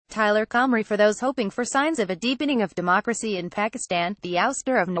Tyler Comrie. For those hoping for signs of a deepening of democracy in Pakistan, the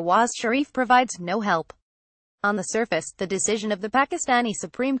ouster of Nawaz Sharif provides no help. On the surface, the decision of the Pakistani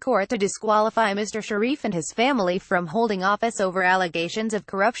Supreme Court to disqualify Mr. Sharif and his family from holding office over allegations of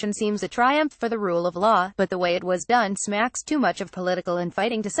corruption seems a triumph for the rule of law, but the way it was done smacks too much of political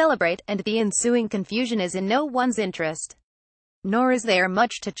infighting to celebrate, and the ensuing confusion is in no one's interest. Nor is there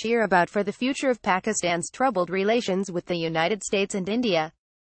much to cheer about for the future of Pakistan's troubled relations with the United States and India.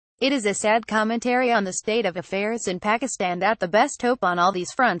 It is a sad commentary on the state of affairs in Pakistan that the best hope on all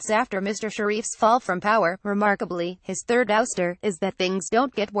these fronts after Mr. Sharif's fall from power, remarkably, his third ouster, is that things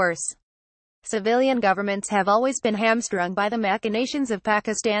don't get worse. Civilian governments have always been hamstrung by the machinations of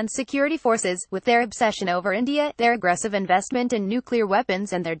Pakistan's security forces, with their obsession over India, their aggressive investment in nuclear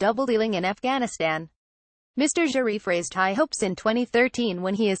weapons and their double-dealing in Afghanistan. Mr. Sharif raised high hopes in 2013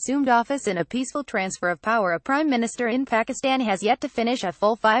 when he assumed office in a peaceful transfer of power. A prime minister in Pakistan has yet to finish a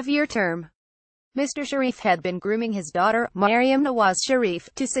full 5-year term. Mr. Sharif had been grooming his daughter, Maryam Nawaz Sharif,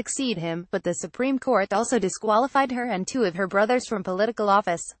 to succeed him, but the Supreme Court also disqualified her and 2 of her brothers from political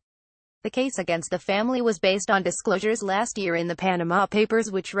office. The case against the family was based on disclosures last year in the Panama Papers,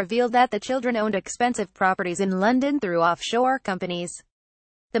 which revealed that the children owned expensive properties in London through offshore companies.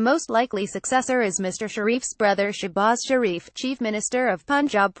 The most likely successor is Mr. Sharif's brother Shehbaz Sharif, Chief Minister of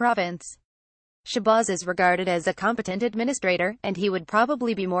Punjab Province. Shehbaz is regarded as a competent administrator, and he would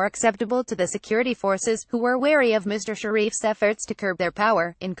probably be more acceptable to the security forces, who were wary of Mr. Sharif's efforts to curb their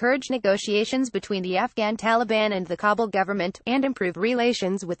power, encourage negotiations between the Afghan Taliban and the Kabul government, and improve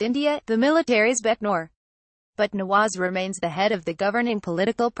relations with India, the military's bet nor. But Nawaz remains the head of the governing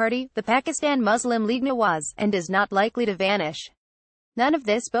political party, the Pakistan Muslim League Nawaz, and is not likely to vanish. None of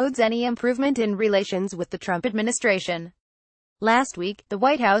this bodes any improvement in relations with the Trump administration. Last week, the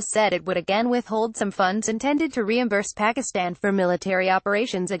White House said it would again withhold some funds intended to reimburse Pakistan for military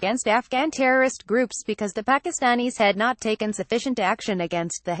operations against Afghan terrorist groups because the Pakistanis had not taken sufficient action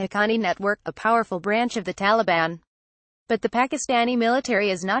against the Haqqani network, a powerful branch of the Taliban. But the Pakistani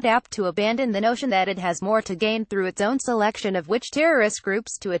military is not apt to abandon the notion that it has more to gain through its own selection of which terrorist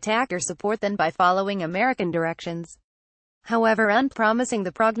groups to attack or support than by following American directions. However unpromising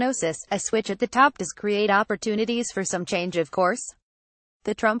the prognosis, a switch at the top does create opportunities for some change of course.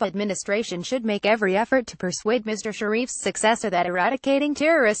 The Trump administration should make every effort to persuade Mr. Sharif's successor that eradicating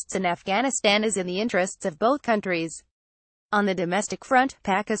terrorists in Afghanistan is in the interests of both countries. On the domestic front,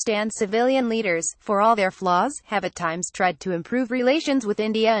 Pakistan's civilian leaders, for all their flaws, have at times tried to improve relations with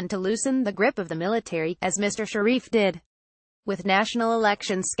India and to loosen the grip of the military, as Mr. Sharif did. With national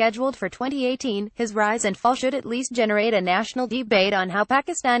elections scheduled for 2018, his rise and fall should at least generate a national debate on how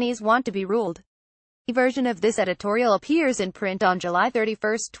Pakistanis want to be ruled. A version of this editorial appears in print on July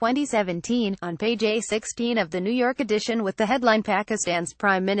 31, 2017, on page A16 of the New York edition with the headline "Pakistan's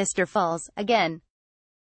Prime Minister Falls Again."